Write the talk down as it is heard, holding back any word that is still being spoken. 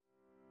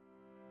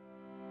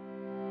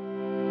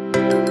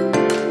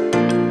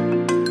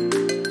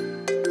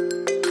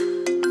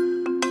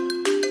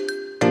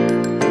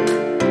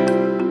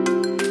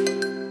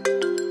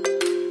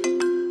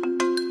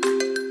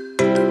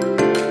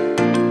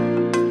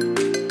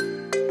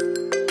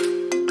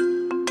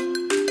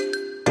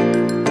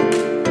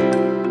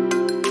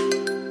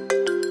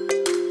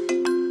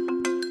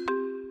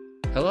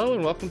Hello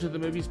and welcome to the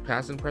Movies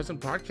Past and Present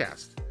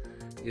podcast.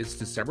 It's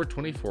December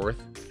 24th,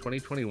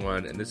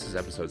 2021, and this is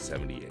episode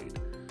 78.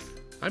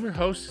 I'm your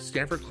host,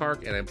 Stanford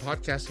Clark, and I'm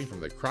podcasting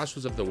from the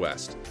Crossroads of the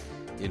West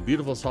in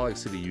beautiful Salt Lake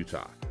City,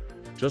 Utah.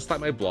 Just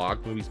like my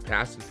blog,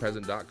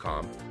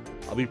 moviespastandpresent.com,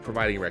 I'll be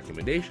providing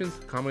recommendations,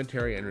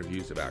 commentary, and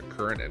reviews about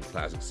current and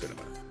classic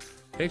cinema.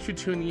 Thanks for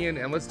tuning in,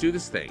 and let's do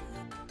this thing.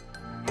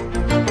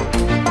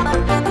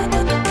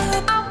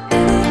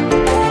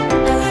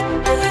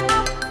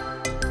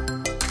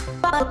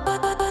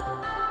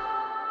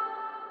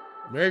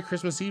 Merry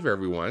Christmas Eve,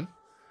 everyone.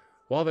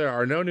 While there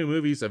are no new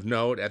movies of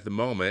note at the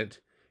moment,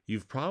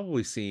 you've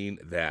probably seen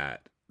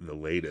that the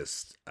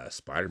latest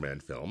Spider-Man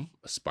film,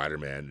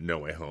 Spider-Man No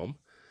Way Home,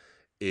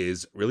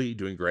 is really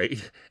doing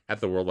great at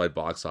the worldwide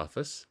box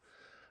office.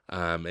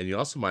 And you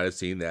also might have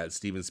seen that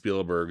Steven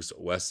Spielberg's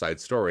West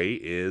Side Story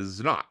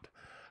is not.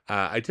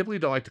 I typically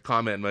don't like to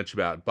comment much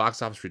about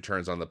box office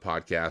returns on the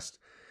podcast,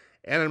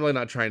 and I'm really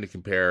not trying to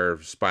compare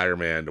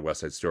Spider-Man to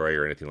West Side Story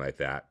or anything like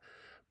that.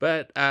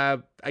 But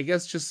I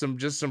guess just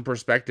some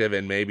perspective,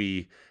 and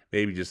maybe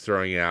just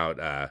throwing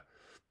out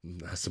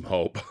some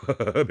hope,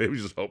 maybe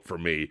just hope for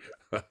me.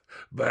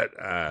 But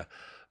I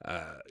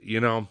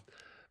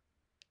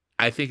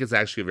think it's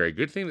actually a very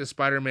good thing that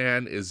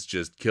Spider-Man is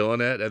just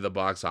killing it at the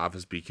box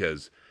office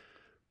because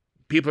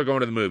people are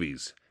going to the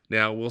movies.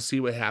 Now we'll see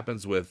what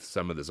happens with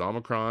some of this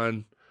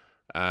Omicron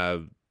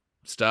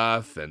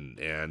stuff, and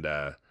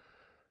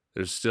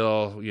there's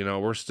still,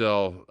 we're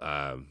still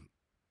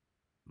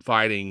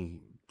fighting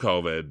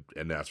COVID,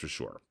 and that's for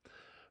sure.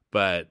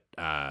 But,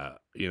 I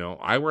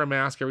wear a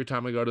mask every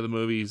time I go to the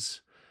movies,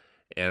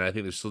 and I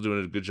think they're still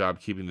doing a good job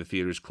keeping the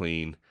theaters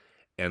clean.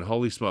 And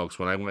holy smokes,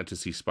 when I went to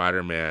see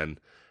Spider-Man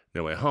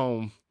No Way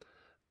Home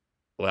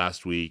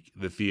last week,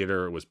 the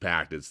theater was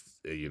packed. It's,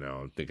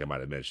 I think I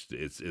might have mentioned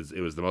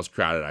it was the most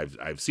crowded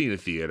I've seen a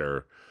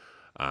theater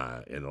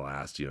in the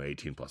last,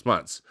 18 plus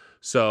months.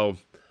 So,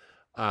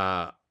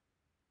 I'm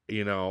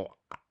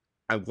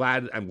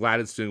glad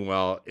it's doing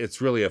well.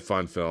 It's really a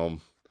fun film.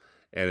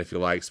 And if you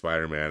like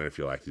Spider-Man, and if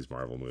you like these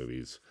Marvel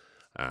movies,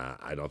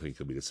 I don't think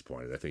you'll be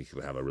disappointed. I think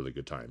you'll have a really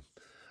good time.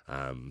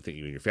 I think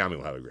you and your family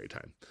will have a great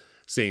time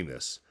seeing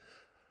this.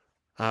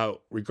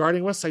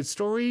 Regarding West Side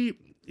Story,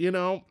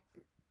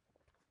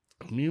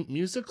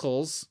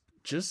 musicals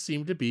just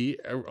seem to be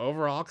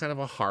overall kind of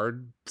a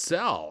hard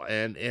sell.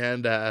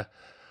 And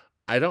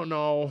I don't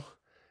know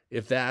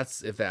if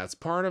that's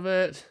part of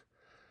it.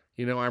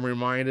 I'm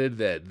reminded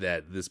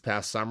that this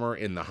past summer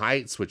In the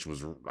Heights, which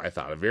was, I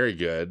thought, a very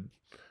good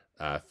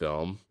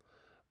film,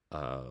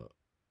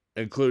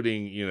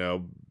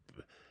 including,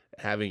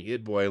 having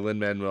It Boy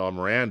Lin-Manuel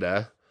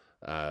Miranda,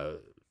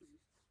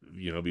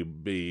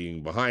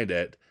 being behind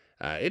it,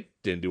 it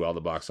didn't do well at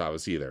the box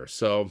office either.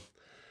 So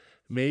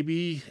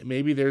maybe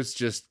there's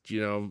just,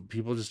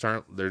 people just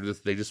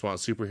they just want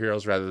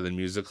superheroes rather than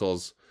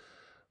musicals.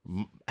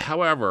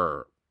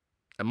 However,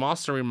 I'm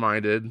also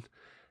reminded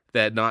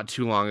that not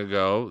too long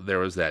ago, there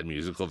was that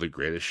musical, The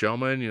Greatest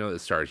Showman,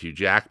 that starred Hugh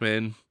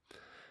Jackman.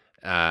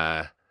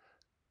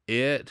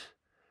 It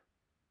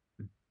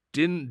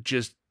didn't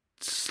just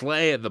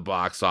slay at the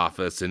box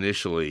office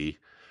initially,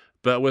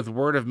 but with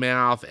word of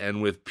mouth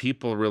and with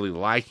people really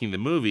liking the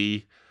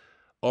movie,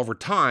 over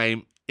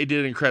time, it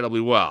did incredibly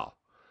well.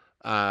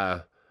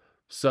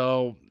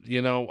 So,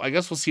 I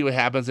guess we'll see what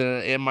happens.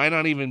 And it might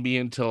not even be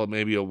until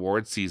maybe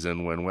award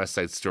season when West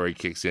Side Story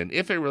kicks in,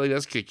 if it really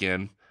does kick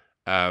in.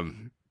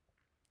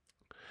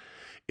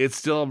 It's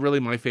still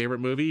really my favorite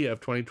movie of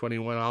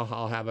 2021.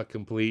 I'll have a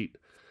complete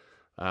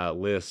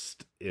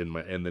list in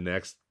the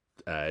next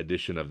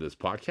edition of this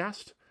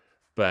podcast,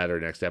 or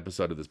next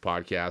episode of this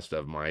podcast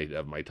of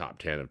my top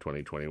 10 of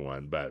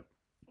 2021. But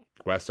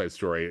West Side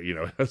Story,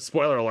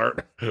 spoiler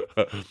alert,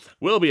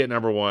 will be at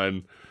number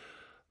one.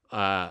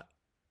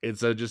 It's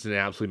just an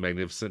absolutely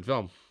magnificent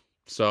film.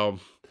 So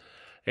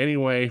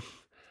anyway,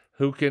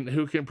 who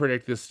can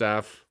predict this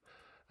stuff?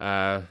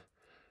 I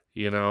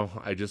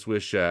just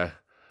wish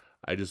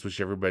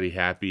everybody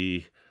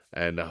happy,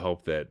 and I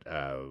hope that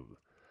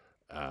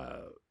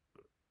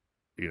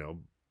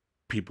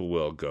people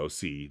will go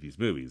see these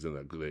movies, and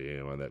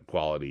that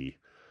quality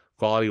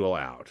will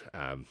out.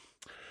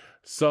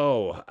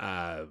 So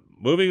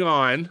moving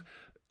on,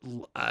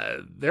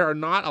 there are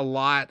not a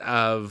lot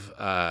of,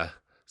 as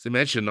I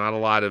mentioned, not a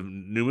lot of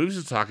new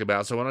movies to talk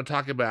about. So I want to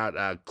talk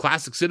about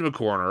Classic Cinema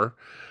Corner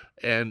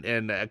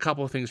and a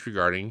couple of things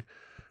regarding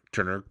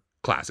Turner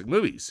Classic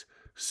Movies.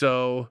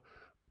 So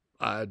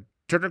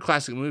Turner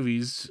Classic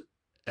Movies,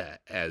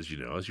 as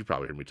you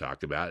probably heard me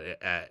talk about,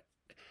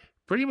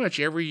 pretty much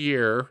every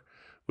year,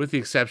 with the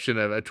exception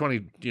of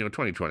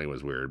 2020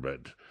 was weird, but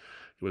it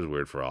was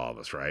weird for all of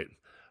us, right?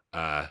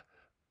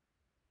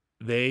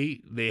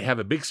 they have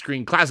a big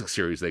screen classic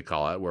series, they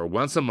call it, where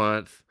once a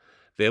month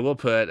they will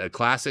put a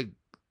classic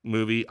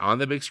movie on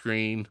the big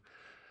screen.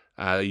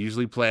 They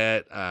usually play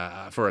it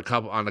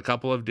on a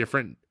couple of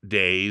different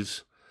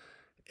days,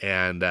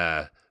 and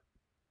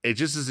it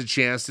just is a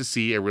chance to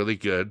see a really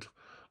good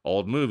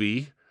old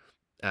movie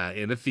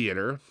in a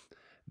theater.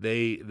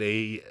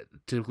 They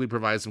typically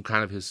provide some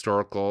kind of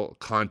historical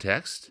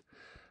context,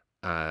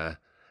 and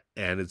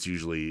it's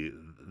usually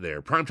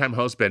their primetime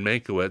host Ben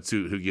Mankiewicz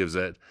who gives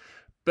it.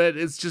 But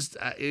it's just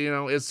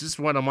it's just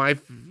one of my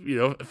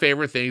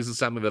favorite things, and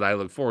something that I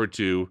look forward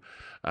to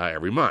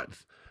every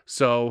month.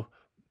 So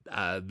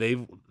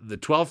the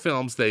 12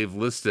 films they've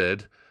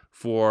listed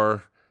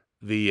for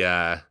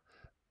the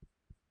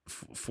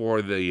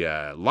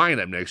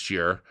lineup next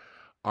year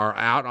are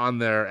out on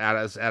their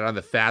on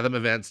the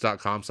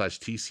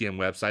fathomevents.com/TCM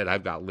website.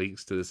 I've got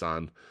links to this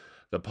on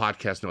the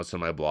podcast notes on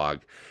my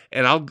blog,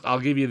 and I'll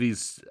give you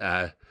these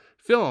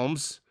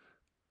films,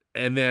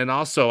 and then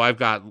also I've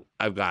got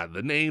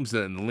the names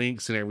and the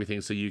links and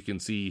everything, so you can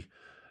see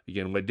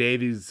again what day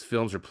these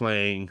films are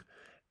playing,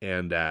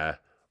 and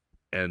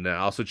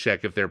also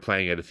check if they're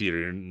playing at a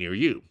theater near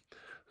you.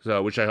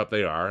 So, which I hope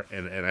they are,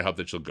 and I hope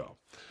that you'll go.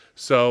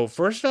 So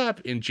first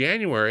up in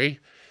January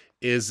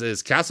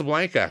is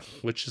Casablanca,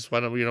 which is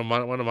one of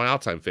my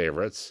all-time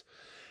favorites.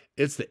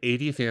 It's the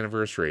 80th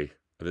anniversary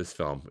of this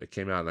film. It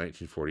came out in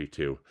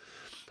 1942.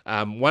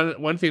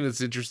 One thing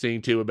that's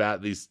interesting too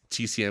about these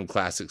TCM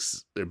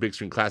classics, their big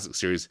screen classic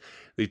series,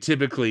 they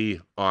typically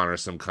honor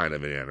some kind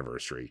of an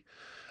anniversary,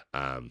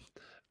 of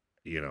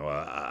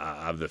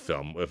the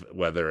film,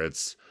 whether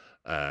it's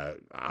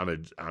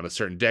on a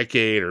certain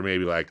decade, or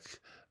maybe like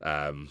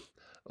on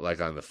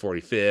the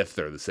 45th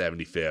or the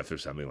 75th or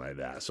something like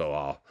that.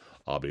 So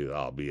I'll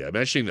be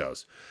mentioning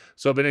those.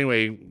 So, but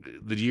anyway,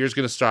 the year's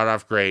going to start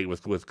off great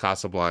with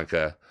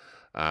Casablanca,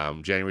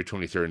 January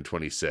 23rd and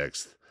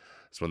 26th.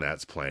 That's when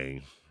that's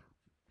playing.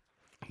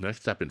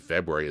 Next up in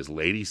February is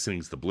Lady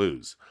Sings the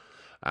Blues,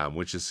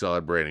 which is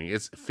celebrating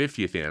its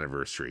 50th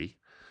anniversary.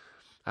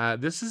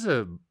 This is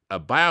a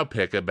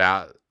biopic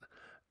about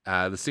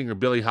the singer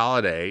Billie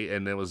Holiday,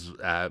 and it was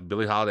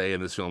Billie Holiday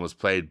in this film was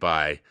played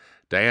by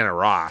Diana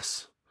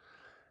Ross,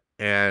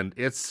 and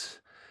it's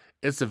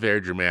a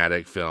very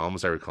dramatic film,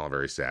 as I recall, a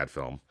very sad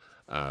film.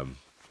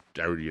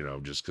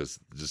 Just because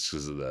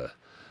of the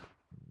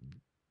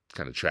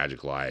kind of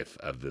tragic life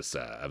of this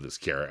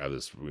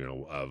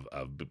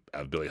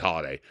Billie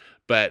Holiday,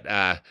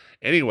 but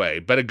anyway,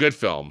 but a good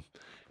film,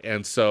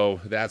 and so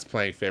that's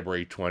playing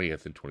February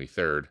 20th and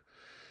 23rd.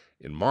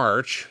 In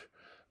March,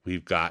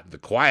 we've got The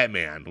Quiet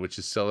Man, which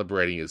is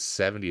celebrating its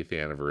 70th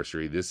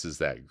anniversary. This is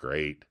that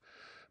great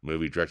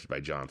movie directed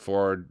by John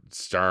Ford,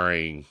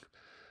 starring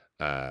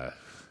John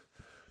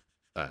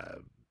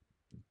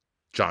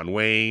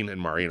Wayne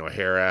and Maureen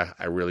O'Hara.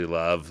 I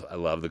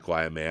love The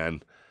Quiet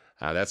Man.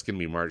 That's going to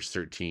be March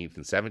 13th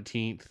and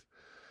 17th.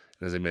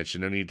 And as I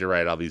mentioned, no need to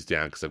write all these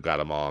down because I've got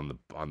them all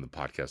on the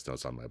podcast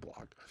notes on my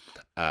blog.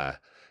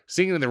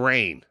 Singing in the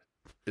Rain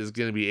is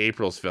going to be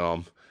April's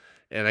film,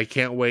 and I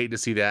can't wait to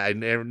see that. I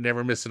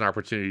never miss an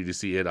opportunity to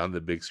see it on the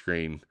big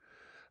screen.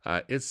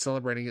 It's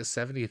celebrating its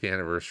 70th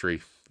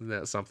anniversary. Isn't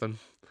that something?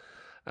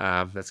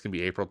 That's going to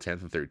be April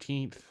 10th and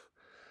 13th.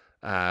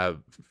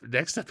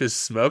 Next up is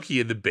Smokey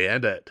and the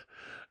Bandit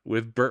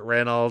with Burt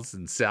Reynolds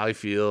and Sally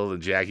Field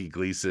and Jackie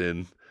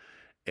Gleason.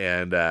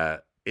 And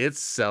it's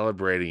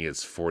celebrating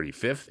its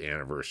 45th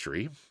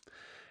anniversary.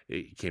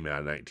 It came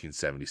out in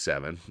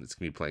 1977. It's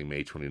going to be playing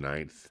May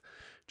 29th,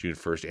 June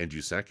 1st, and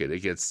June 2nd.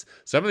 It gets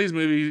some of these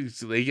movies,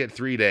 they get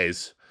 3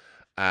 days,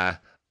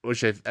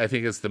 which I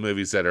think is the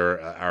movies that are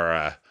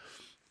a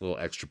little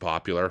extra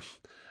popular.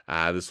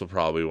 This will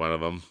probably be one of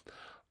them.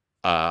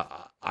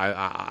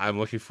 I'm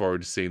looking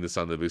forward to seeing this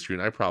on the big screen.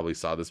 I probably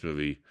saw this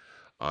movie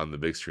on the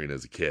big screen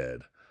as a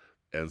kid.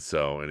 And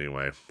so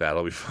anyway,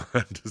 that'll be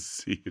fun to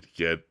see it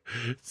again.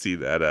 See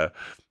that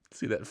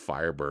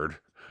Firebird,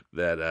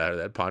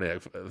 that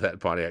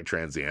Pontiac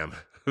Trans Am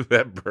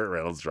that Burt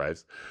Reynolds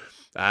drives.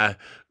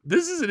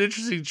 This is an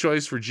interesting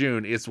choice for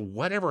June. It's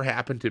Whatever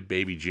Happened to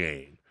Baby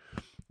Jane.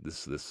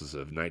 This is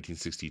a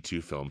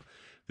 1962 film.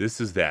 This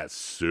is that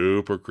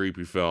super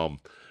creepy film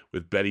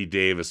with Bette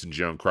Davis and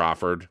Joan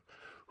Crawford,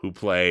 who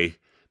play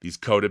these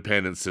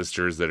codependent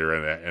sisters that are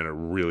in a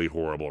really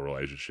horrible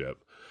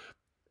relationship.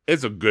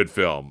 It's a good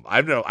film.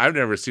 I've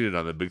never seen it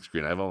on the big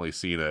screen. I've only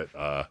seen it,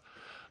 actually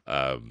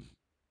I've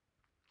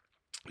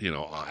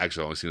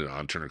only seen it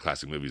on Turner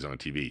Classic Movies on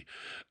TV.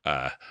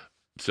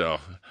 So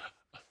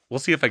we'll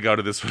see if I go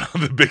to this one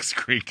on the big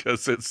screen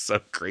because it's so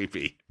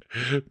creepy.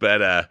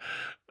 But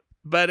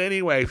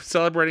anyway,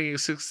 celebrating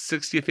its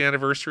 60th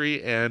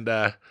anniversary, and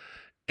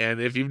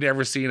if you've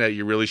never seen it,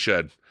 you really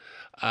should.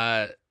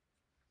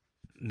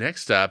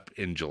 Next up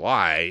in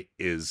July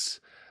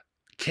is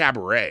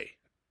Cabaret,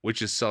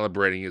 which is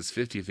celebrating its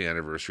 50th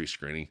anniversary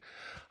screening.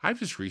 I've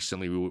just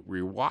recently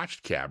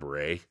rewatched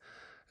Cabaret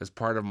as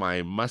part of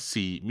my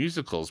must-see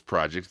musicals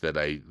project that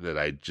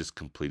I just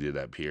completed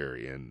up here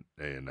in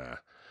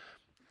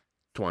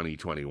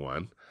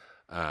 2021.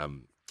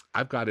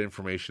 I've got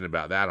information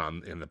about that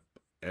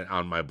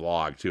on my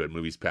blog too at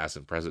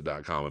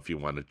moviespastandpresent.com if you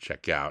want to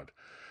check out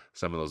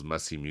some of those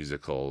must-see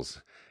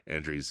musicals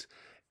entries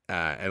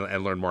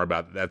and learn more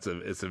about it.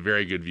 It's a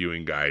very good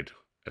viewing guide.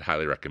 I'd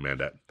highly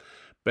recommend it.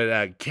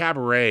 But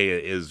Cabaret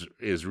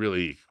is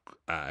really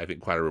I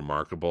think quite a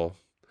remarkable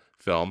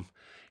film.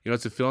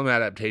 It's a film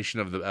adaptation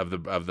of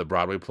the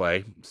Broadway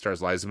play. It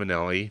stars Liza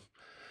Minnelli.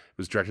 It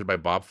was directed by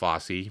Bob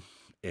Fosse,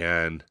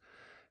 and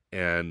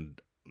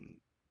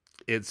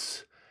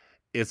it's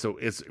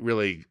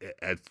really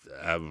a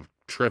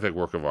terrific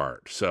work of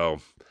art. So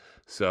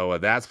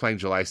that's playing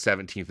July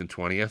 17th and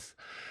 20th.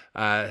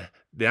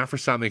 Now for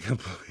something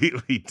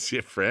completely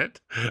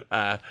different.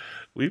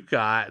 We've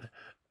got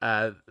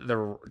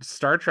the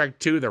Star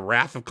Trek II: The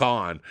Wrath of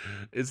Khan.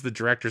 It's the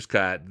director's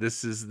cut.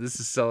 This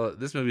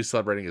movie is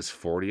celebrating its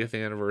 40th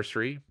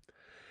anniversary,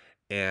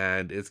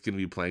 and it's going to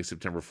be playing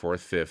September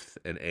 4th, 5th,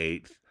 and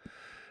 8th.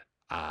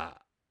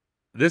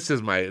 This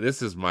is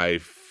my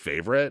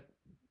favorite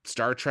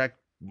Star Trek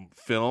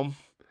film,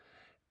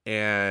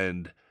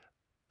 and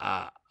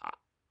I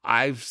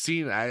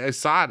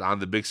saw it on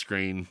the big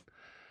screen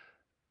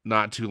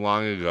not too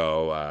long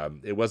ago.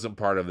 It wasn't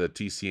part of the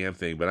TCM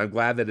thing, but I'm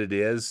glad that it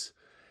is.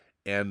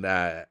 And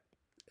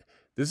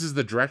this is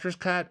the director's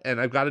cut, and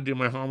I've got to do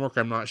my homework.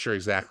 I'm not sure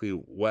exactly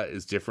what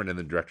is different in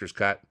the director's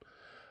cut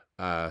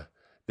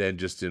than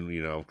just in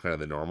kind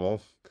of the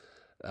normal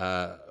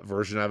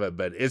version of it.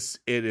 But it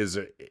is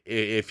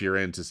if you're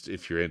into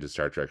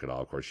Star Trek at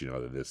all, of course you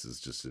know that this is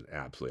just an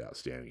absolutely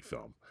outstanding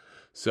film.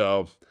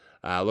 So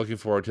looking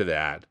forward to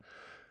that.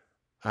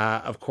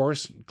 Of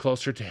course,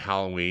 closer to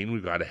Halloween,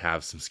 we've got to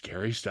have some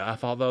scary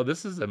stuff. Although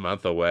this is a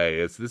month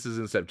away, this is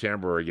in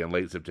September again,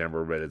 late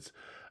September, but it's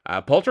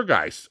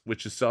Poltergeist,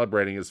 which is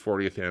celebrating its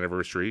 40th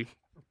anniversary.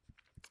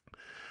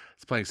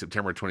 It's playing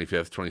September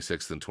 25th,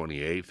 26th, and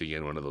 28th.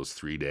 Again, one of those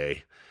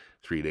three-day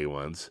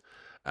ones.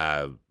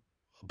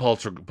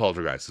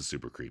 Poltergeist is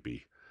super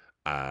creepy.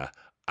 I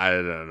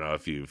don't know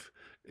if you've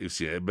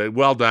seen it, but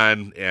well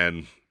done,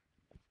 and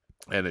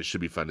it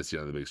should be fun to see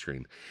on the big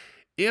screen.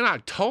 In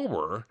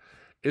October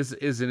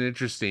is an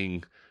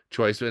interesting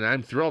choice, and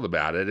I'm thrilled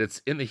about it.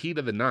 It's In the Heat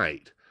of the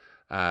Night,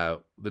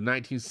 the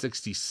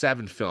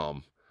 1967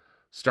 film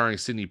starring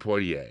Sidney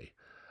Poitier.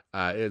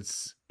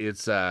 It's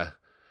going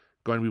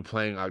to be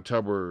playing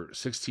October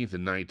 16th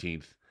and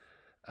 19th.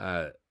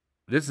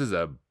 This is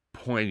a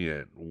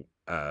poignant,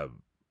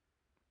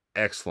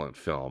 excellent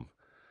film,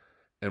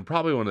 and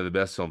probably one of the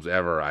best films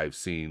ever I've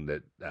seen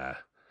that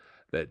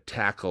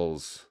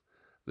tackles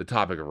the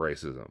topic of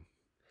racism,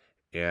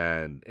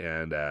 and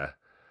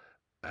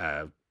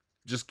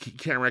just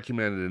can't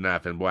recommend it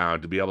enough. And wow,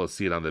 to be able to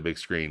see it on the big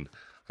screen,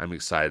 I'm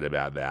excited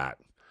about that.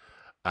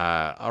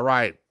 All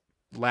right,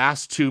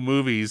 last two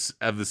movies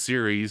of the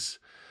series.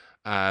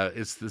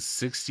 It's the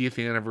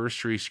 60th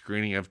anniversary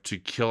screening of To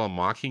Kill a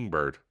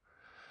Mockingbird.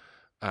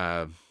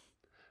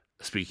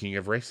 Speaking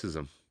of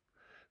racism,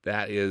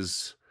 that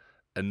is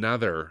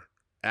another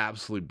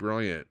absolutely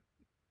brilliant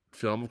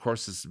film. Of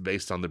course, it's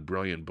based on the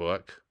brilliant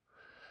book,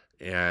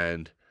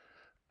 and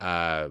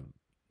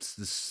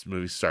this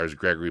movie stars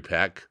Gregory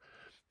Peck.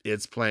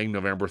 It's playing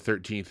November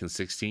 13th and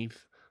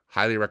 16th.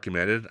 Highly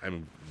recommended.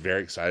 I'm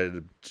very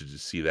excited to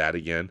see that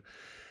again.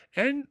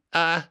 And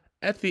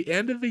at the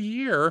end of the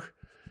year,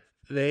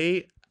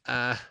 they're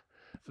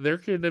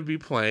going to be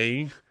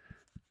playing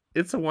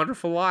It's a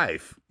Wonderful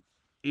Life.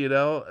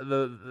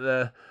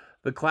 The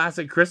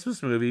classic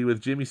Christmas movie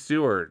with Jimmy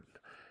Stewart.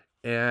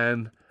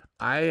 And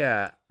I'm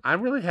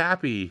really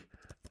happy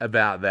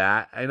about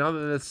that. I know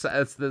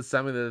that that's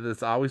something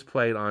that's always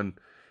played on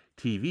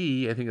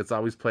TV. I think it's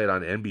always played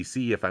on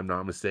NBC, if I'm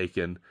not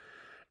mistaken.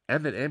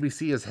 And that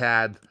NBC has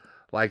had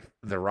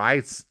the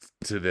rights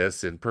to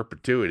this in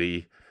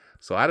perpetuity.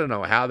 So I don't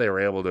know how they were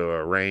able to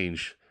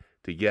arrange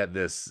to get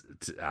this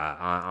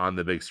on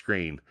the big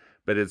screen,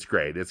 but it's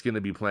great. It's going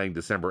to be playing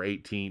December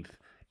 18th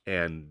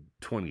and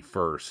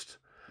 21st.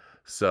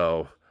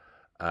 So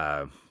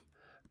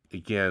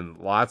again,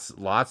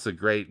 lots of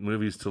great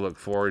movies to look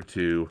forward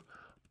to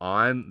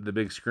on the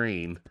big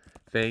screen,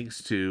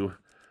 thanks to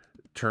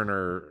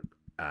Turner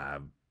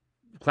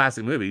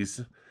Classic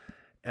Movies,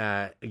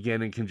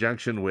 again in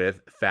conjunction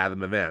with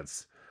Fathom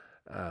Events.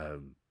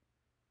 I've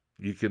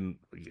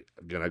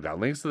got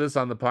links to this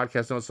on the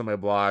podcast notes on my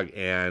blog,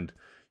 and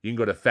you can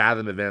go to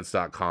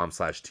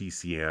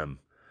fathomevents.com/TCM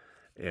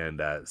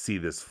and see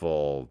this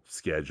full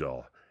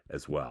schedule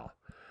as well.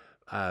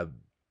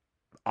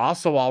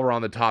 Also, while we're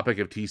on the topic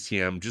of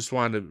TCM, just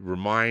wanted to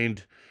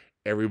remind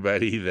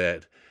everybody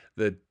that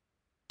the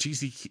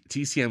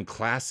TCM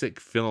Classic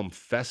Film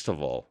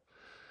Festival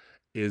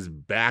is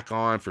back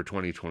on for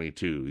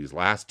 2022. These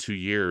last 2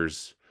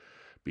 years,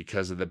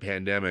 because of the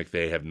pandemic,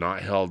 they have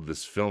not held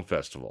this film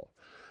festival.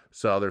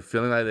 So they're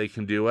feeling like they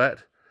can do it,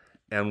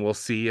 and we'll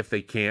see if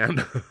they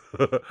can.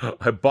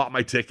 I bought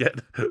my ticket,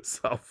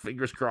 so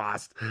fingers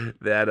crossed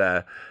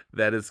that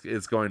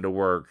it's going to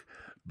work.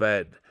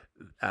 But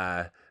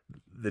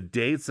the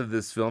dates of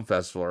this film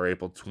festival are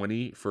April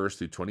 21st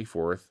through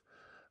 24th.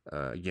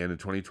 Again, in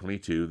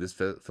 2022, this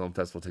film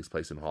festival takes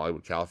place in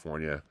Hollywood,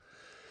 California.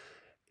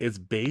 It's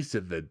based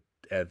at the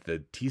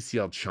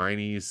TCL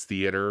Chinese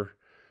Theater,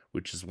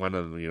 which is one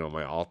of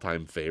my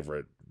all-time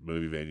favorite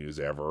movie venues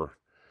ever.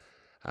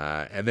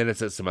 And then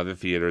it's at some other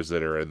theaters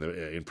that are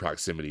in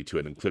proximity to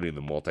it, including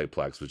the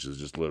Multiplex, which is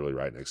just literally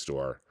right next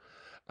door.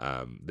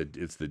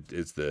 It's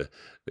the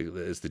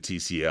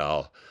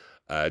TCL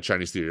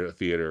Chinese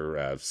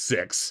Theater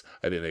 6,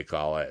 I think they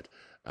call it.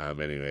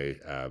 Anyway,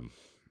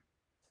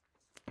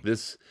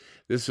 this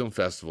film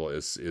festival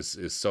is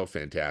so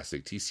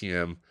fantastic.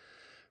 TCM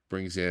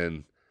brings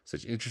in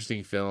such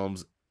interesting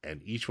films,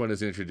 and each one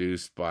is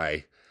introduced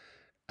by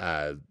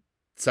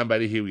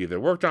somebody who either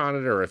worked on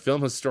it or a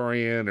film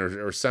historian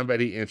or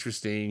somebody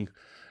interesting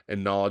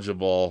and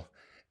knowledgeable,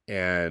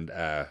 and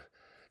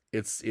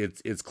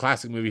it's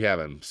classic movie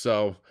heaven.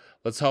 So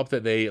let's hope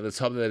that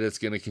it's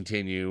going to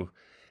continue.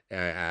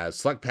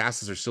 Select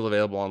passes are still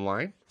available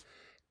online,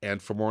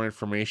 and for more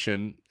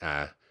information,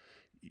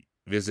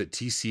 visit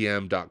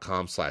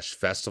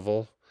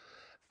tcm.com/festival.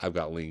 I've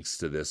got links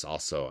to this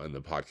also in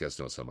the podcast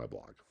notes on my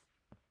blog.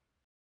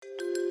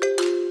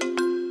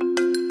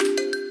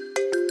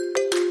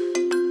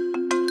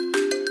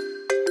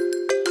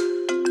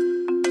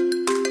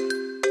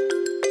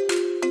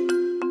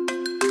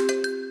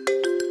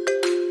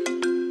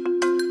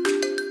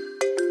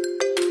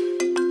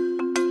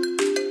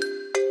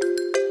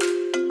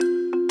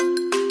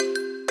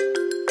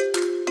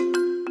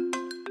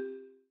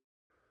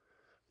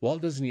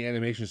 Walt Disney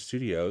Animation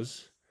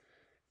Studios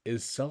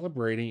is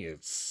celebrating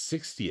its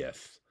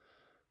 60th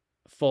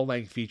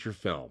full-length feature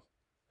film.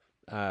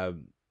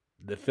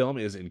 The film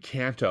is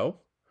Encanto,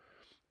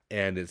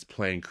 and it's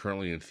playing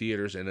currently in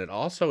theaters, and it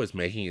also is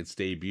making its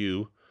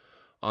debut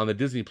on the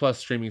Disney Plus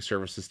streaming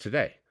services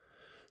today.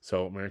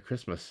 So Merry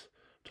Christmas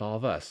to all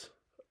of us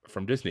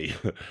from Disney.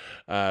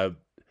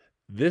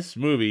 This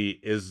movie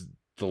is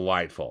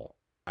delightful.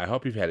 I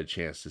hope you've had a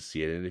chance to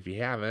see it, and if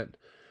you haven't,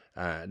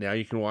 now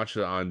you can watch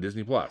it on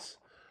Disney Plus.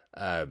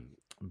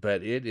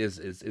 But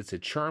it's a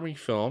charming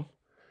film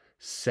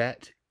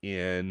set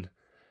in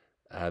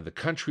the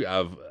country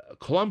of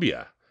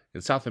Colombia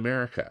in South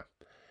America,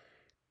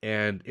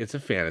 and it's a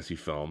fantasy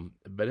film.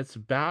 But it's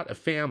about a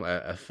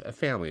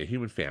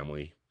human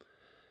family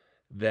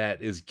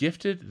that is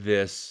gifted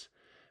this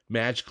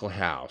magical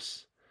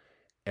house,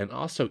 and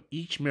also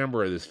each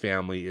member of this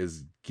family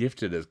is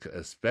gifted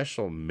a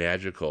special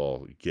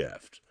magical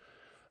gift.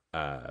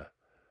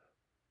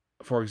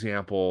 For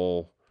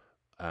example,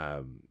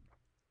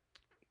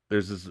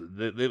 there's this.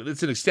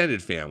 It's an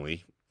extended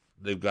family.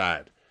 They've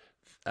got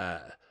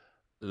the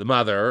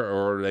mother,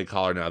 or they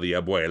call her now the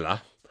abuela,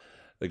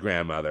 the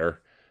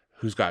grandmother,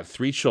 who's got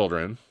 3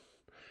 children,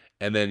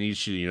 and then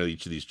each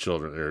of these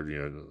children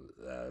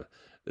are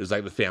there's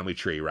like the family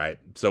tree, right?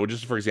 So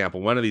just for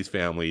example, one of these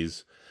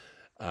families,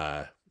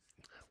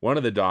 one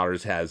of the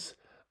daughters has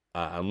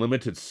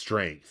unlimited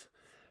strength,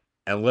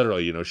 and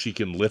literally, she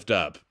can lift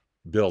up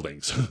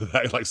buildings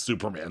like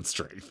Superman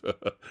strength.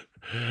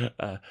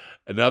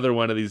 Another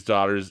one of these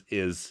daughters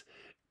is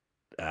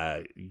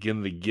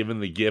given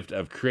the gift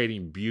of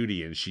creating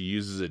beauty, and she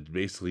uses it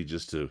basically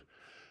just to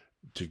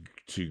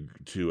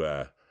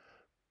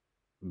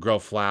grow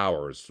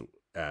flowers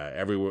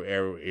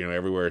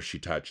everywhere she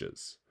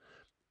touches.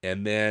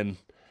 And then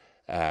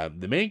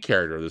the main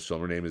character of this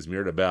film, her name is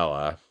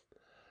Mirabelle.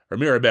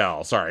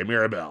 Mirabelle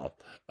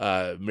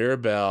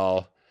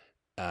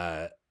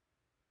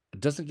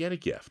doesn't get a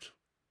gift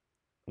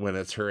when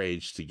it's her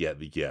age to get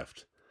the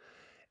gift.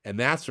 And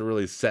that's what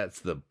really sets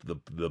the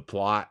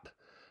plot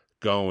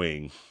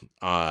going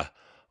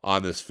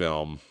on this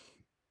film.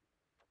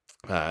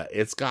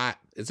 It's a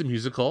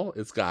musical.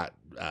 It's got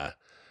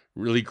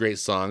really great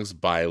songs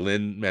by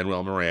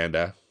Lin-Manuel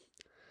Miranda,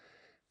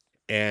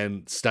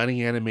 and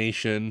stunning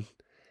animation,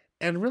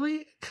 and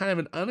really kind of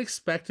an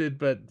unexpected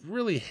but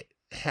really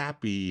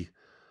happy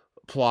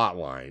plot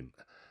line.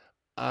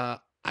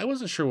 I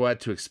wasn't sure what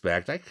to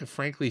expect. I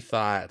frankly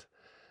thought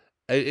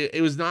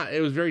it was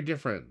very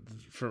different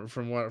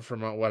from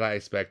what I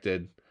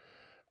expected.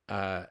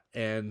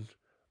 And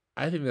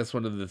I think that's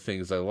one of the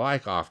things I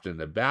like often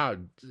about,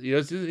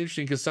 it's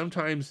interesting because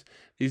sometimes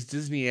these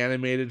Disney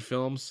animated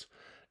films,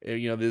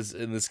 in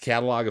this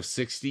catalog of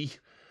 60,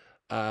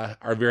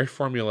 are very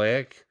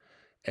formulaic,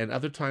 and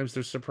other times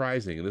they're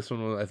surprising. And I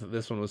thought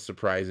this one was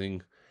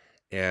surprising,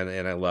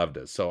 and I loved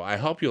it. So I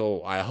hope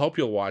you'll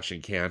watch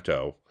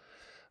Encanto.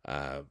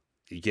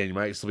 Again, you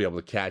might still be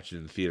able to catch it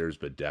in theaters,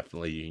 but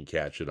definitely you can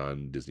catch it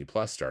on Disney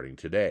Plus starting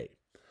today.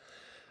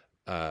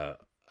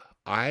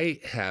 I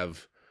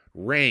have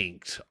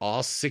ranked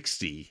all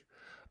 60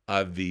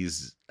 of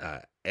these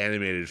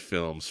animated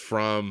films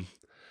from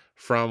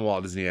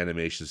Walt Disney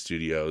Animation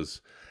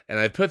Studios, and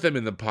I put them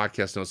in the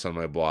podcast notes on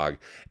my blog.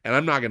 And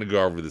I'm not going to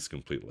go over this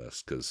complete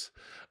list because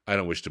I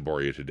don't wish to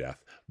bore you to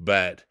death.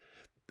 But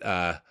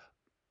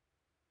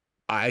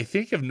I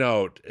think of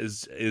note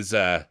is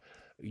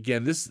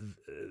again, this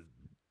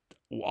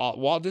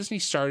Walt Disney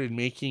started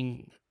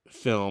making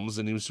films,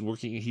 and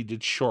he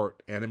did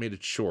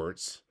animated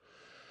shorts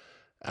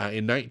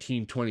in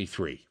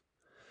 1923.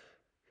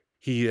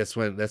 That's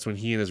when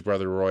he and his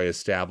brother Roy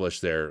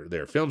established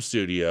their film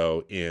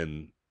studio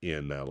in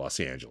Los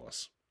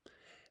Angeles,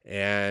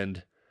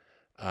 and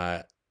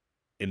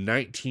in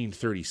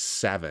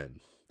 1937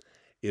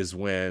 is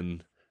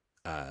when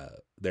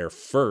their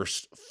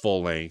first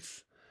full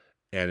length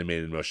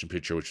animated motion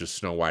picture, which was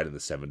Snow White and the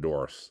Seven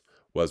Dwarfs,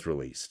 was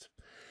released.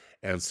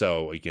 And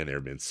so again, there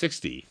have been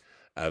 60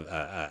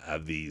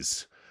 of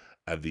these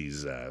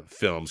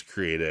films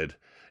created.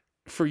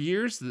 For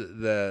years,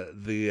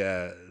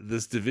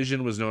 this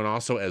division was known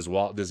also as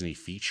Walt Disney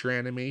Feature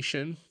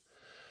Animation.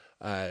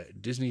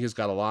 Disney has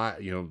got a lot,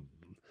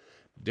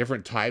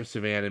 different types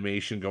of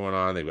animation going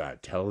on. They've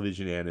got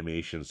television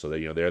animation, so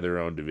they're their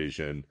own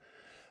division.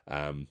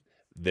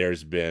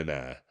 There's been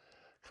a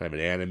kind of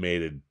an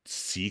animated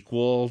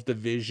sequel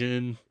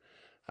division,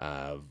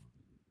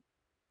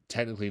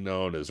 technically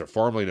known as, or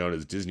formerly known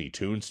as, Disney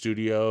Toon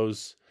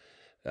Studios.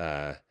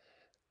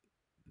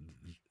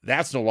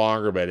 That's no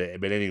longer, but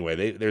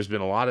anyway, there's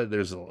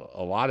a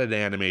lot of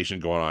animation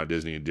going on at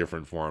Disney in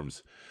different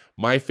forms.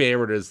 My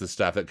favorite is the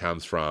stuff that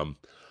comes from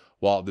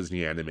Walt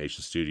Disney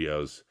Animation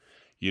Studios.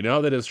 You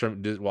know that it's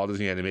from Walt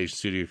Disney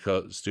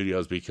Animation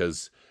Studios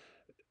because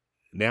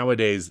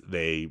nowadays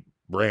they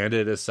brand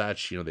it as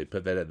such. They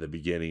put that at the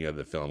beginning of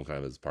the film, kind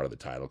of as part of the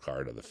title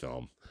card of the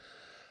film.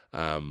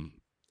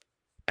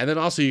 And then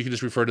also you can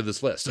just refer to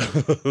this list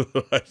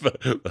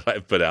that I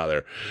put out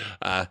there.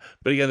 But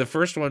again, the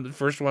first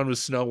one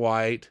was Snow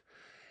White,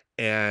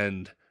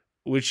 and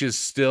which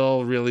is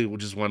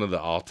one of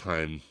the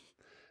all-time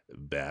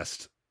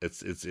best.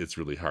 It's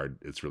really hard.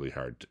 It's really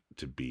hard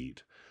to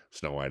beat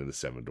Snow White and the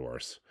Seven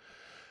Dwarfs.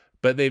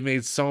 But they've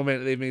made so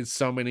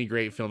many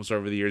great films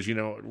over the years.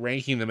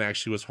 Ranking them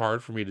actually was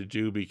hard for me to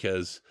do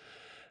because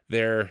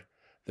there's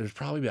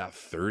probably about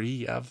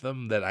 30 of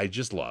them that I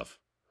just love.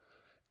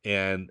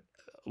 And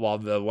while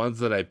the ones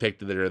that I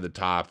picked that are at the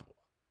top,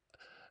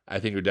 I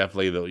think are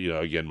definitely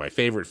again, my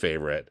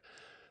favorite,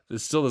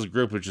 there's still this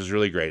group, which is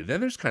really great.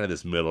 Then there's kind of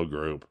this middle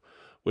group,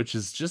 which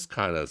is just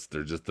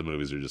the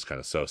movies are just kind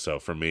of so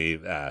for me.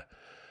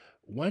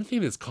 One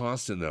thing that's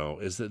constant though,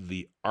 is that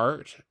the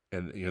art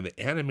and, the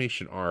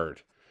animation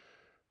art,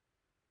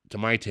 to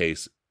my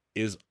taste,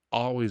 is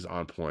always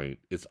on point.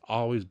 It's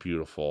always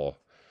beautiful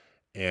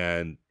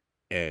and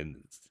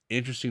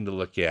interesting to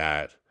look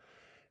at,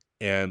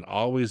 and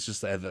always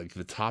just at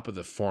the top of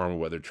the form of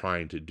what they're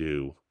trying to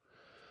do,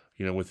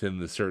 within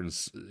the certain,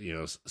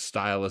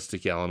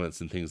 stylistic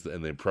elements and things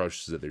and the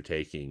approaches that they're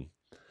taking.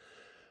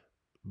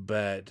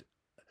 But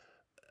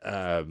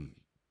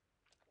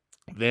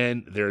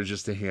then there's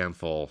just a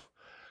handful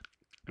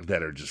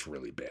that are just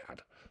really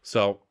bad.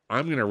 So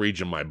I'm going to read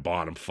you my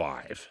bottom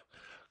 5.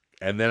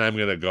 And then I'm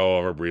going to go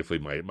over briefly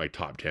my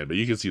top 10, but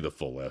you can see the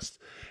full list.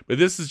 But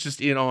this is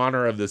just in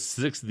honor of these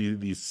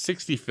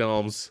 60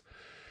 films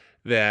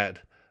that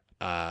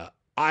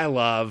I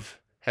love,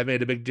 have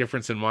made a big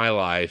difference in my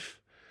life,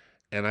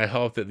 and I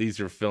hope that these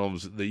are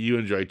films that you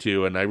enjoy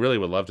too. And I really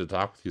would love to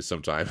talk with you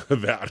sometime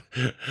about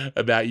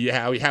you,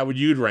 how would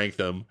you rank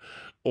them,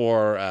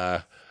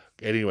 or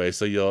anyway.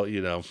 So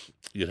you'd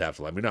have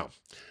to let me know.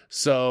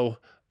 So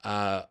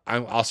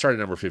I'll start at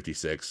number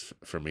 56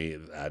 for me.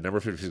 Number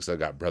 56, I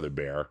got Brother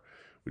Bear,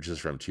 which is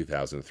from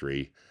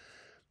 2003.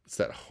 It's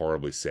that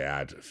horribly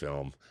sad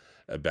film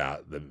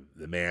about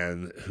the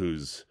man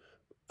whose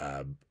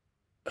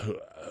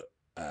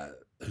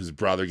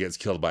brother gets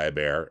killed by a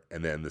bear,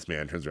 and then this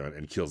man turns around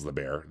and kills the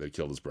bear that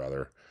killed his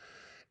brother,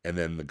 and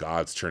then the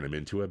gods turn him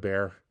into a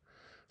bear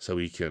so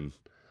he can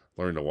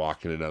learn to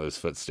walk in another's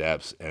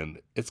footsteps. And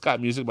it's got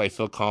music by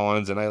Phil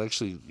Collins, and I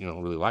actually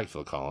really like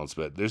Phil Collins,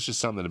 but there's just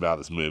something about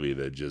this movie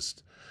that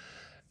just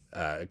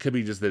it could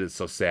be just that it's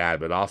so sad,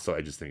 but also I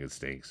just think it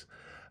stinks.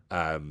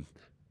 At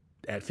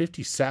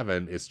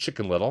 57 is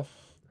Chicken Little,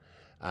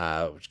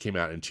 which came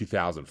out in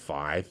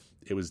 2005.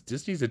 It was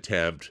Disney's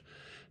attempt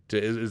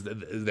it was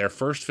their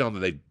first film that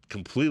they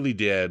completely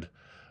did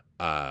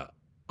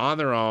on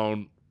their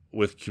own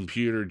with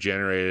computer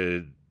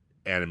generated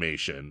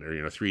animation, or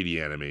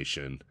 3D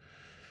animation,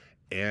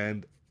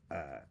 and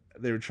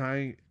they were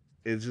trying.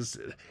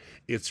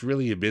 It's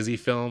really a busy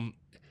film.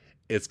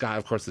 It's got,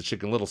 of course, the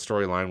Chicken Little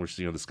storyline, which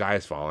the sky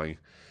is falling,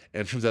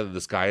 and it turns out that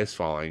the sky is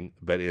falling,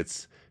 but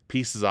it's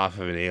pieces off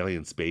of an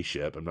alien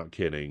spaceship. I'm not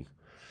kidding.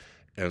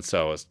 And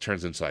so it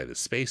turns into like the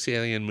space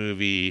alien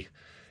movie,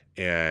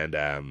 and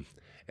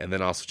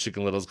then also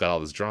Chicken Little's got all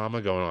this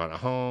drama going on at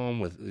home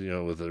with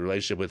with the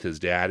relationship with his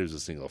dad, who's a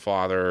single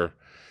father,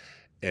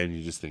 and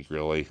you just think,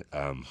 really.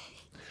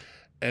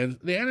 And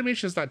the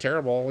animation is not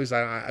terrible. At least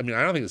I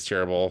don't think it's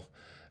terrible.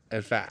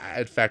 In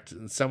fact,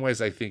 in some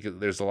ways, I think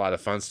there's a lot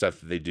of fun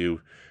stuff that they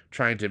do,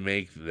 trying to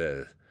make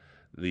the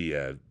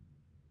 3D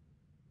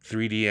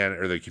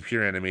or the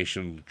computer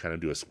animation kind of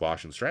do a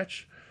squash and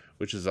stretch,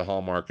 which is a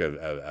hallmark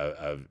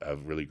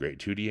of really great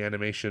 2D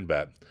animation.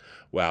 But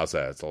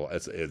wowza,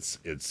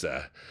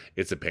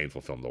 it's a painful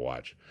film to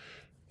watch.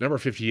 Number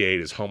 58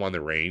 is Home on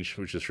the Range,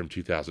 which is from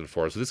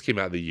 2004. So this came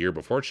out the year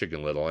before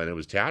Chicken Little, and it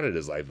was touted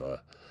as like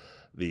the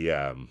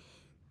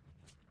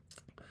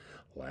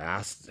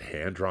last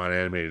hand-drawn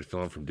animated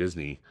film from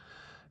Disney.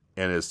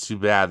 And it's too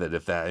bad that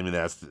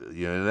that's,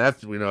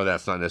 we know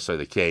that's not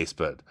necessarily the case,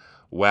 but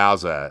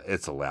wowza,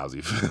 it's a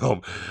lousy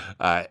film.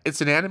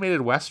 It's an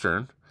animated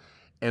Western,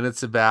 and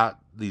it's about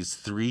these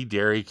 3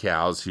 dairy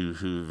cows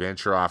who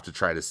venture off to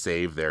try to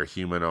save their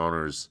human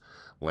owner's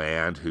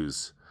land,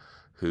 who's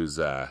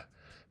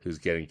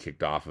getting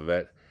kicked off of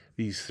it.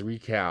 These 3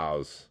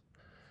 cows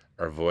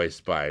are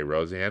voiced by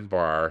Roseanne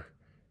Barr,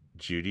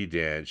 Judi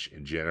Dench,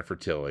 and Jennifer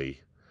Tilly.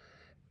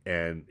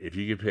 And if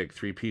you could pick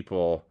 3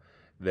 people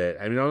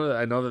that, I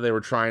know that they were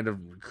trying to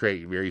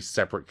create very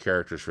separate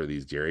characters for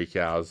these dairy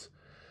cows,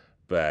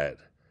 but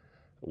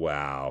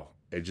wow,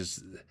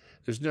 there's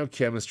no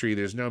chemistry,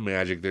 there's no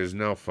magic, there's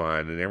no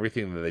fun, and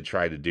everything that they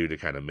tried to do to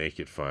kind of make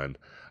it fun,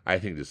 I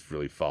think just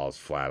really falls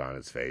flat on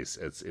its face.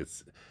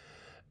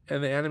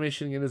 And the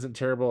animation again isn't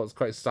terrible. It's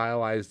quite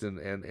stylized, and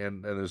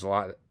there's a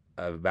lot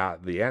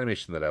about the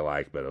animation that I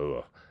like, but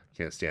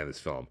can't stand this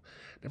film.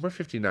 Number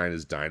 59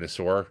 is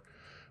Dinosaur,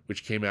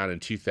 which came out in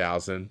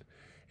 2000.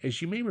 As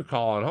you may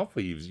recall, and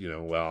hopefully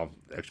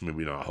actually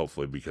maybe not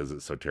hopefully because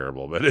it's so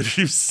terrible, but if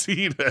you've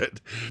seen it,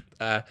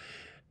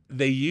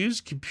 they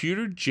used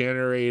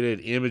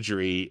computer-generated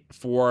imagery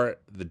for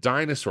the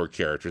dinosaur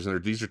characters,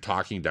 and these are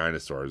talking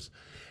dinosaurs.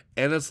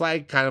 And it's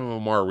like kind of a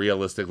more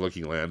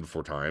realistic-looking Land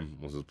Before Time.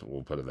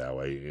 We'll put it that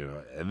way,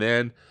 And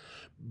then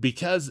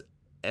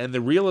and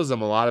the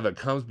realism, a lot of it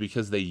comes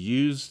because they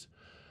used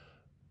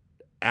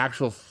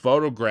actual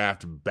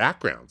photographed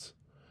backgrounds.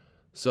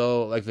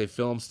 So, like, they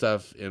film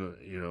stuff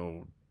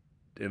in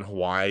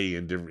Hawaii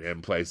and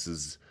different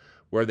places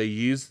where they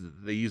use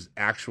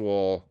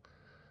actual,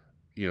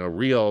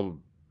 real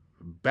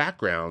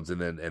backgrounds, and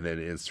then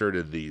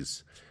inserted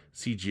these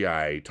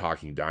CGI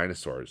talking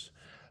dinosaurs.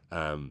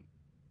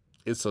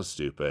 It's so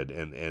stupid,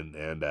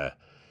 and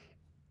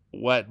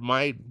what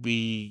might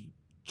be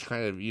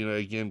kind of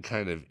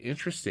kind of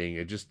interesting.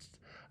 I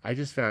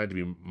just found it to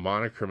be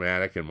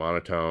monochromatic and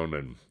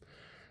monotone,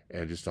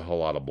 and just a whole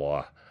lot of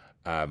blah.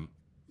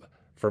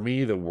 For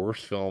me, the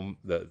worst film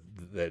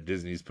that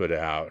Disney's put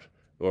out,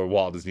 or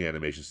Walt Disney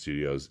Animation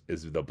Studios,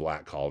 is The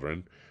Black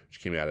Cauldron,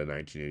 which came out in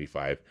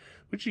 1985,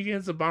 which again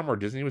is a bummer.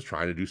 Disney was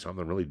trying to do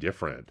something really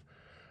different.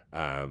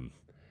 It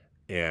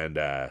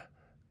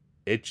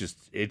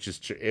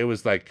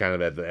was like kind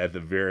of at the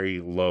very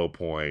low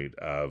point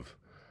of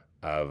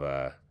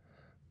the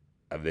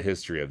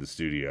history of the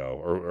studio,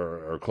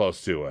 or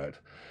close to it.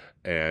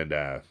 And,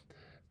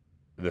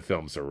 the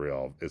film's a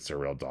real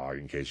dog,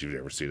 in case you've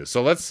never seen it.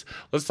 So let's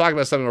talk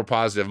about something more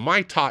positive.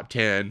 My top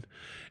 10,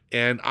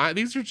 and I'm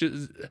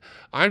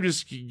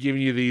just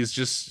giving you these,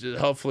 just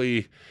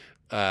hopefully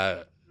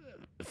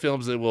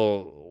films that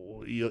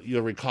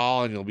you'll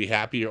recall and you'll be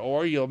happy,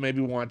 or you'll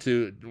maybe want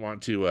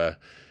to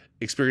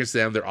experience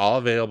them. They're all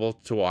available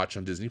to watch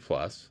on Disney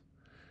Plus,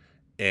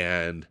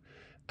 and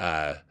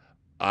I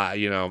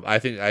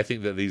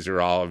think that these are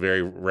all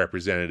very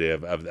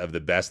representative of the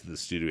best that the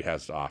studio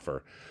has to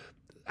offer.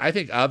 I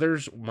think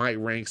others might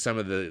rank some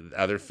of the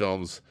other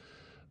films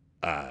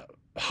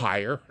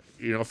higher.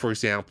 For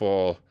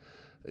example,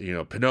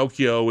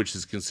 Pinocchio, which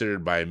is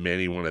considered by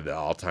many one of the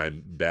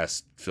all-time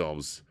best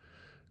films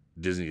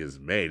Disney has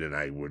made, and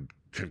I would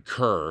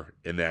concur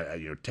in that.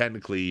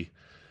 Technically,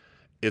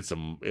 it's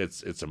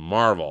a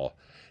marvel.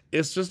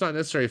 It's just not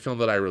necessarily a film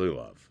that I really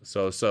love.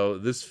 So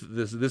this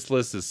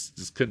list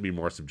just couldn't be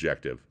more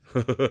subjective.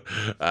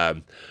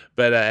 But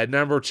at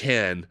number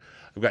 10.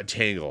 I've got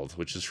Tangled,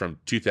 which is from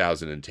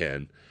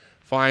 2010.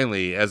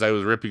 Finally, as I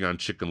was ripping on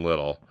Chicken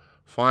Little,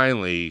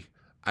 I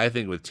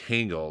think with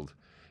Tangled,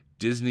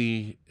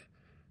 Disney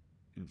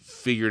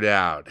figured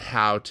out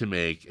how to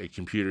make a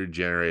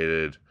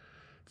computer-generated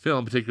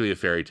film, particularly a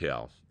fairy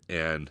tale.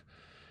 And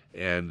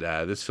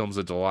this film's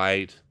a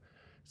delight.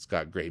 It's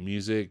got great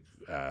music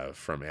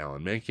from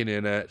Alan Menken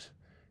in it,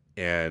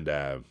 and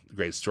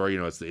great story.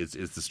 It's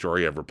the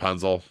story of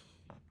Rapunzel.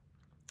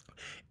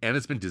 And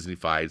it's been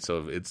Disney-fied,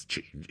 so it's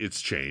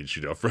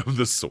changed, from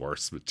the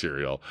source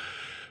material.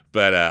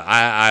 But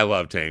I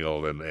love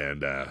Tangled,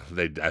 and I thought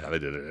they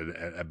did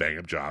a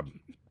bang-up job.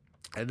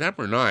 At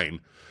number 9,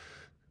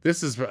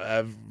 this is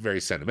a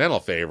very sentimental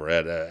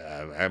favorite.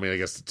 I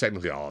guess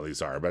technically all of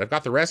these are, but I've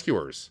got The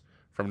Rescuers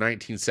from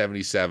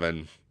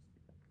 1977.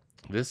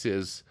 This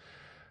is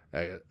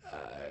a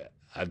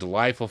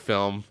delightful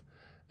film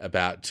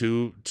about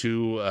two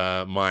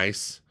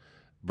mice,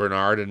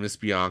 Bernard and Miss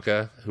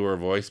Bianca, who are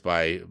voiced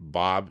by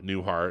Bob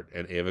Newhart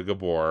and Eva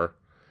Gabor.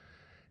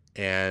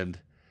 And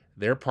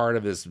they're part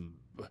of this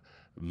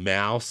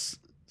mouse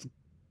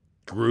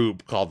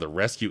group called the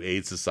Rescue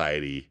Aid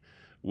Society,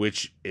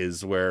 which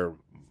is where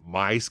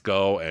mice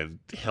go and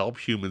help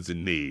humans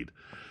in need.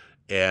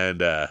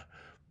 And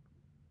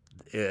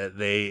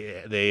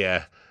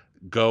they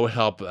go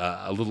help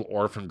a little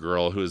orphan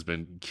girl who has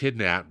been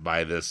kidnapped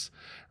by this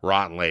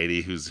rotten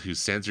lady who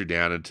sends her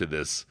down into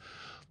this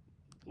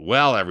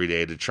well every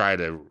day to try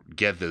to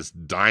get this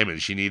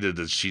diamond. She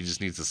just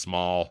needs a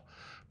small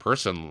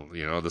person,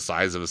 the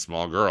size of a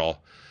small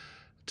girl,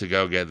 to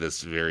go get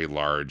this very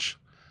large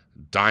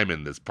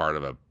diamond that's part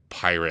of a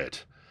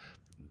pirate,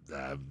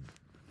 uh,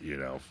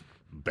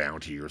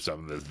 bounty or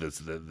something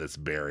that's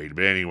buried.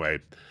 But anyway,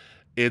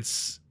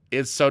 it's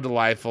so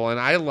delightful, and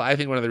I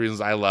think one of the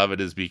reasons I love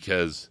it is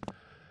because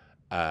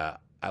I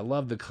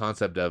love the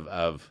concept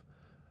of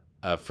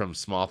from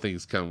small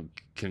things can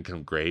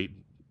come great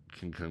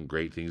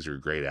things or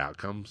great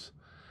outcomes.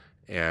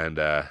 And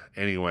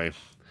anyway,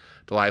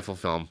 delightful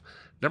film.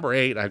 Number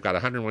 8, I've got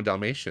 101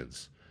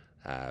 Dalmatians.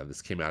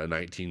 This came out in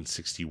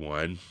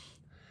 1961,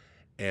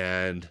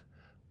 and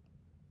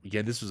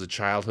again, this was a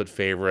childhood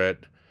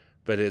favorite,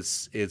 but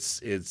it's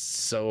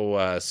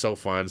so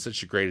fun,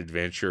 such a great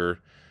adventure.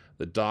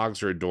 The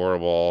dogs are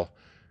adorable.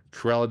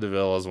 Cruella de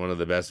Vil is one of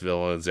the best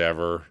villains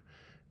ever,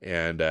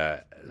 and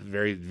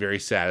very, very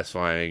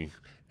satisfying,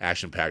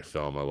 action-packed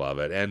film. I love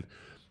it. And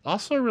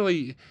also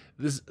really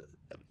this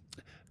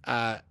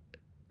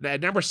at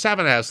number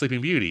 7, I have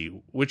Sleeping Beauty,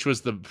 which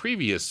was the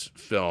previous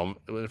film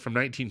from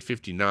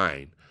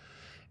 1959,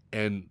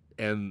 and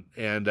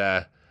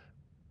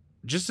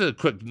just a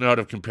quick note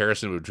of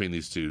comparison between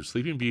these two.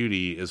 Sleeping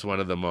Beauty is one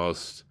of the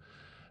most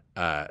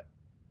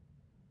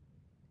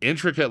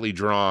intricately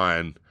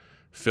drawn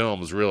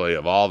films, really,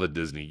 of all the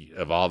Disney,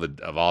 of all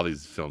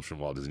these films from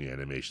Walt Disney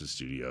Animation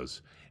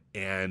Studios,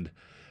 and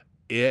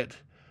it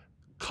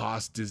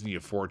cost Disney a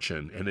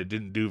fortune, and it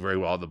didn't do very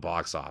well at the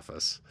box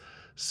office.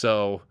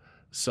 So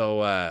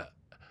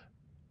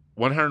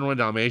 101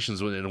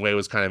 Dalmatians, in a way,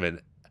 was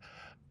kind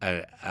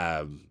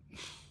of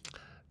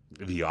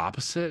the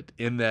opposite,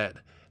 in that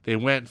they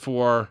went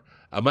for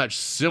a much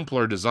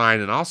simpler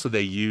design, and also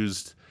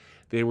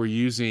they were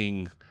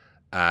using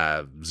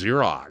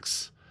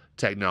Xerox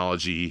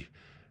technology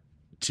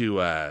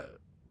to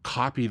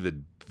copy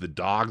the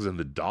dogs and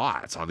the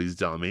dots on these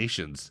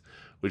Dalmatians,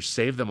 which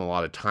saved them a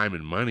lot of time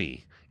and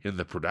money in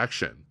the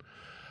production.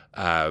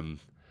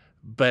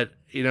 But,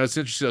 it's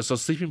interesting. So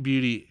Sleeping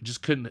Beauty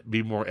just couldn't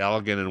be more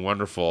elegant and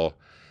wonderful.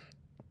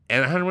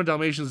 And 101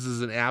 Dalmatians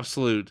is an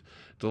absolute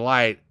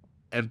delight,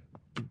 and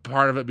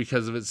part of it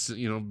because of its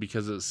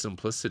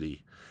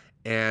simplicity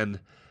and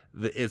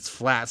its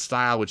flat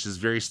style, which is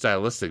very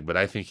stylistic, but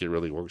I think it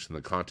really works in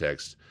the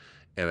context,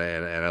 and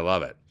I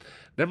love it.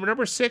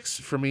 Number 6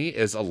 for me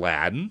is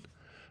Aladdin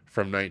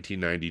from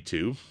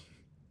 1992.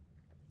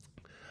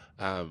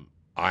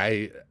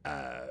 I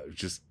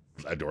just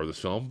adore this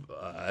film.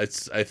 I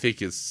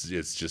think it's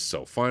just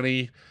so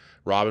funny.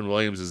 Robin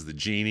Williams as the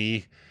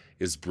genie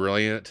is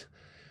brilliant,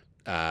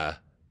 and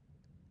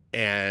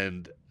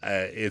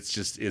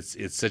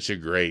it's such a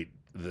great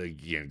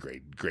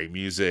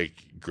music,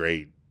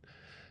 great.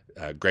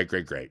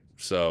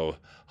 So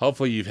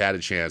hopefully you've had a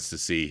chance to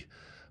see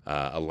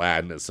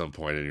Aladdin at some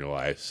point in your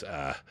lives.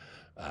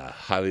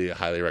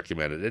 Highly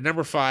recommend it. At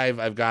number 5,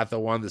 I've got the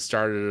one that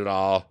started it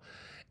all.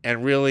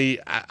 And really,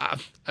 I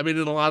mean,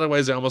 in a lot of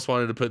ways, I almost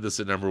wanted to put this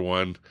at number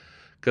 1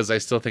 because I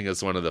still think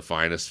it's one of the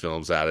finest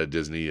films out of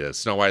Disney.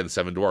 Snow White and the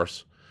Seven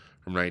Dwarfs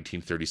from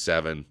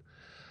 1937.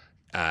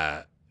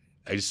 I'm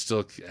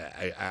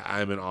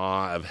in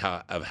awe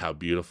of how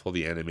beautiful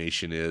the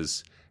animation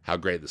is, how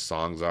great the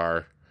songs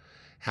are,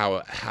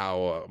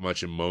 how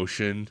much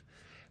emotion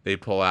they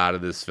pull out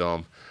of this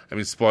film. I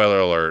mean, spoiler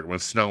alert: when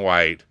Snow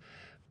White,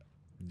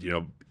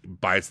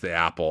 bites the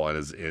apple and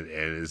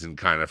is in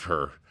kind of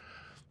her,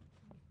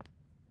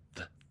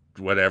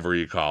 whatever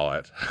you call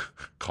it,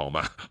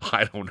 coma,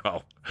 I don't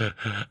know.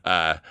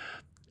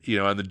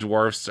 And the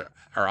dwarfs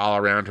are all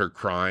around her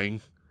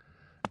crying.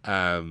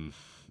 I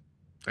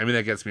mean,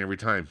 that gets me every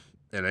time,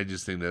 and I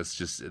just think that's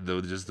just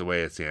the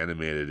way it's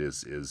animated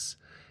is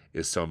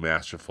so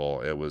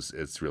masterful. It's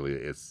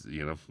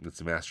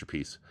a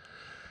masterpiece.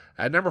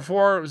 At number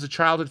 4, it was a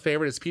childhood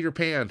favorite. It's Peter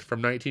Pan from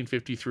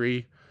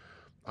 1953.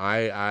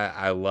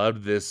 I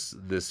loved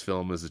this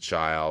film as a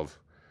child,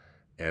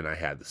 and I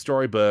had the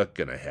storybook,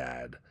 and I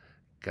had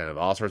kind of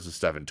all sorts of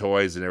stuff and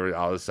toys and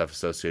all this stuff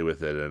associated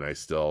with it, and it's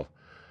still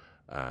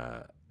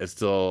a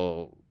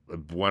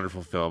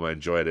wonderful film. I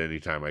enjoy it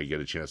anytime I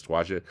get a chance to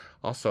watch it.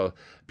 Also,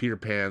 Peter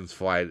Pan's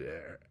Flight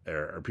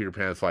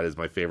is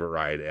my favorite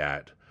ride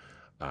at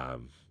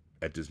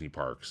Disney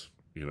parks,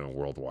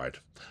 worldwide.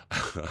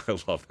 I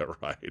love that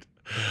ride.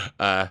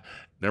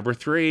 Number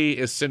 3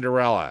 is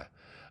Cinderella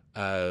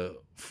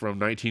from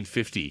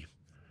 1950,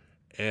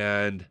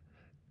 and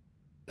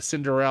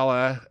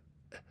Cinderella,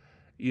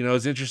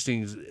 it's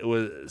interesting. It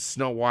was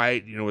Snow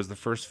White, was the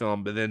first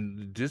film, but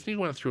then Disney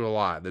went through a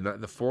lot. The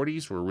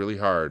 40s were really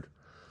hard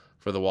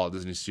for the Walt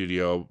Disney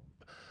Studio,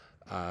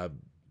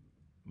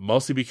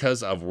 mostly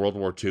because of World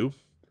War II.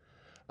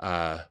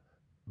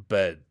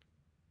 But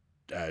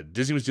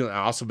Disney was dealing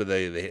also, but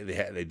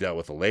they dealt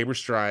with a labor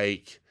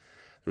strike.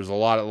 There was a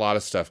lot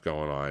of stuff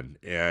going on,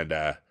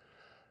 and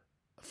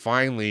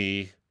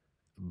finally,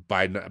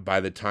 by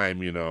the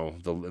time in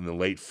the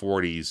late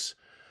 40s,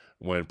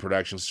 when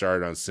production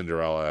started on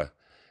Cinderella,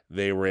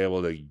 they were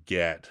able to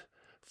get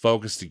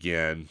focused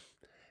again,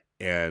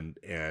 and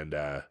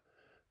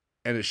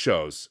it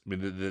shows. I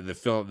mean,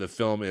 the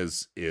film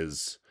is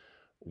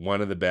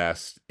one of the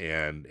best,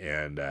 and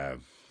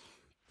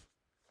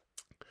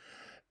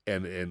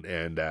and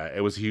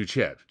it was a huge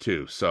hit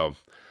too. So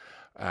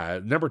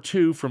number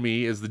 2 for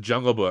me is The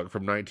Jungle Book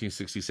from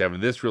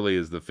 1967. This really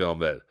is the film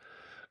that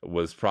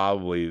was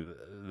probably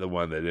the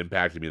one that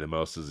impacted me the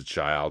most as a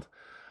child.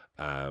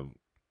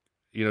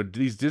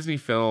 These Disney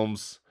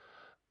films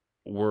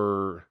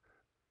were,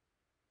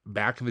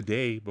 back in the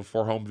day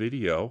before home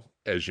video,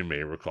 as you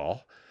may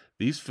recall,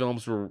 these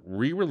films were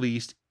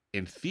re-released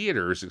in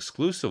theaters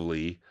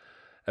exclusively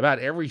about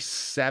every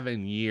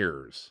 7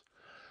 years.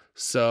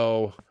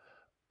 So,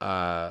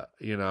 I'm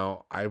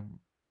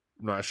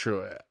not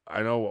sure.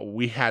 I know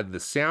we had the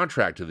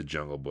soundtrack to The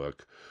Jungle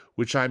Book,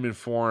 which I'm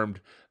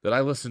informed that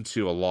I listened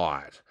to a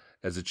lot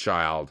as a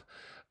child.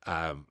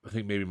 I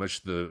think maybe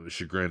much to the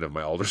chagrin of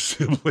my older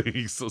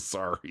siblings. So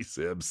sorry,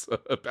 Sibs,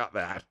 about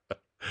that.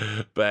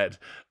 But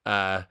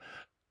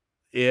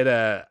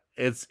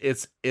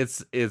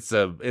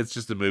it's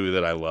just a movie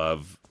that I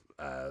love,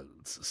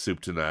 soup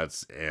to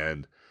nuts.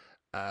 And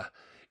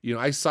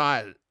I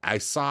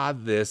saw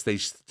this. They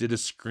did a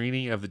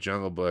screening of The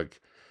Jungle Book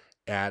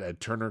at a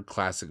Turner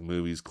Classic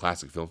Movies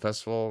Classic Film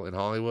Festival in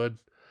Hollywood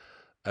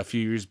a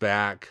few years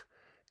back.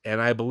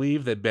 And I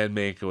believe that Ben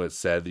Mankiewicz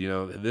said,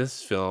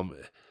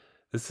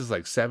 this is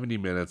like 70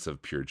 minutes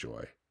of pure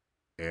joy.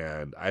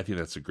 And I think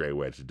that's a great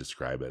way to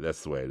describe it.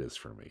 That's the way it is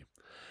for me.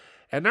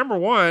 At number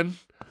 1,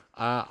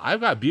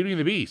 I've got Beauty and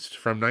the Beast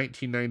from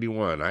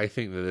 1991. I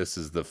think that this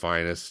is the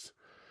finest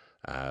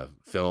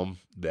film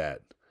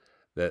that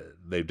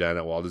they've done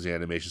at Walt Disney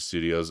Animation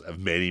Studios, of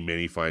many,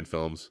 many fine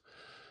films.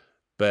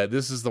 But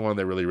this is the one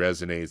that really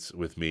resonates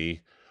with me.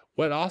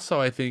 What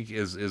also I think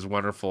is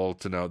wonderful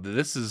to know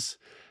that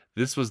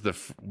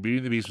Beauty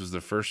and the Beast was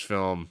the first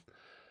film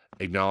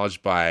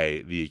acknowledged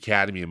by the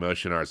Academy of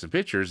Motion Arts and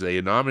Pictures. They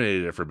had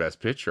nominated it for Best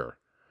Picture,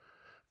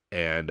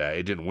 and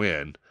it didn't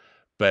win,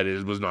 but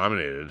it was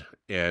nominated,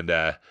 and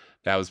that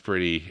was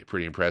pretty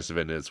impressive,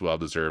 and it's well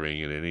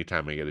deserving. And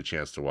anytime I get a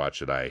chance to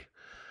watch it, I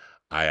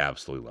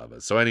absolutely love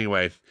it. So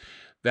anyway,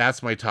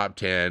 that's my top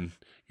 10.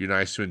 You're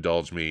nice to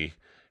indulge me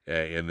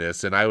in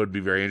this, and I would be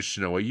very interested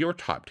to know what your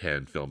top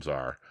 10 films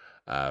are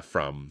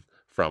from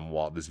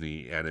Walt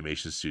Disney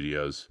Animation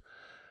Studios.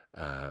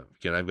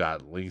 Again, I've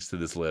got links to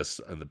this list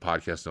in the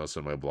podcast notes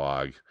on my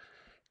blog,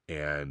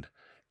 and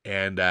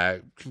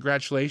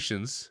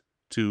congratulations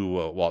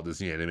to Walt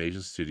Disney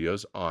Animation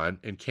Studios on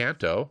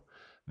Encanto,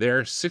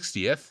 their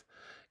 60th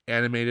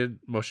animated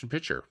motion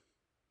picture.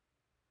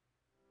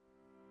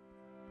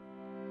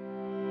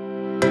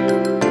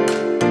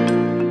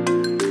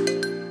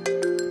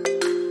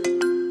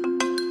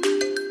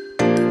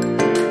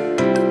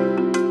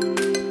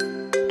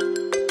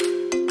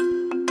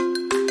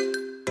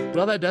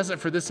 Well, that does it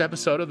for this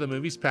episode of the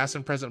Movies Past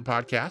and Present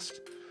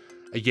podcast.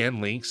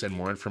 Again, links and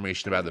more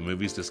information about the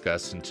movies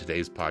discussed in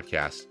today's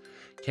podcast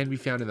can be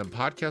found in the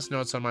podcast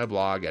notes on my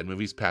blog at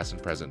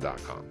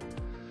moviespastandpresent.com.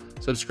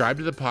 Subscribe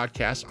to the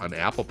podcast on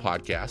Apple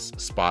Podcasts,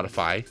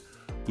 Spotify,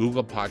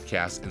 Google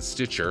Podcasts, and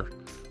Stitcher.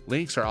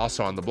 Links are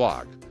also on the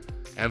blog.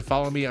 And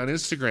follow me on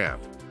Instagram.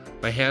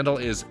 My handle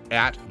is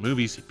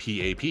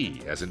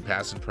 @moviespap, as in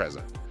past and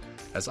present.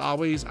 As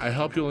always, I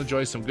hope you'll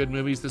enjoy some good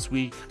movies this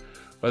week,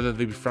 whether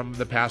they be from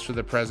the past or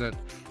the present.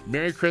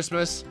 Merry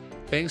Christmas.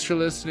 Thanks for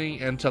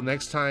listening. Until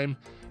next time,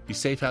 be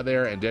safe out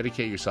there and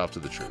dedicate yourself to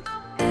the truth.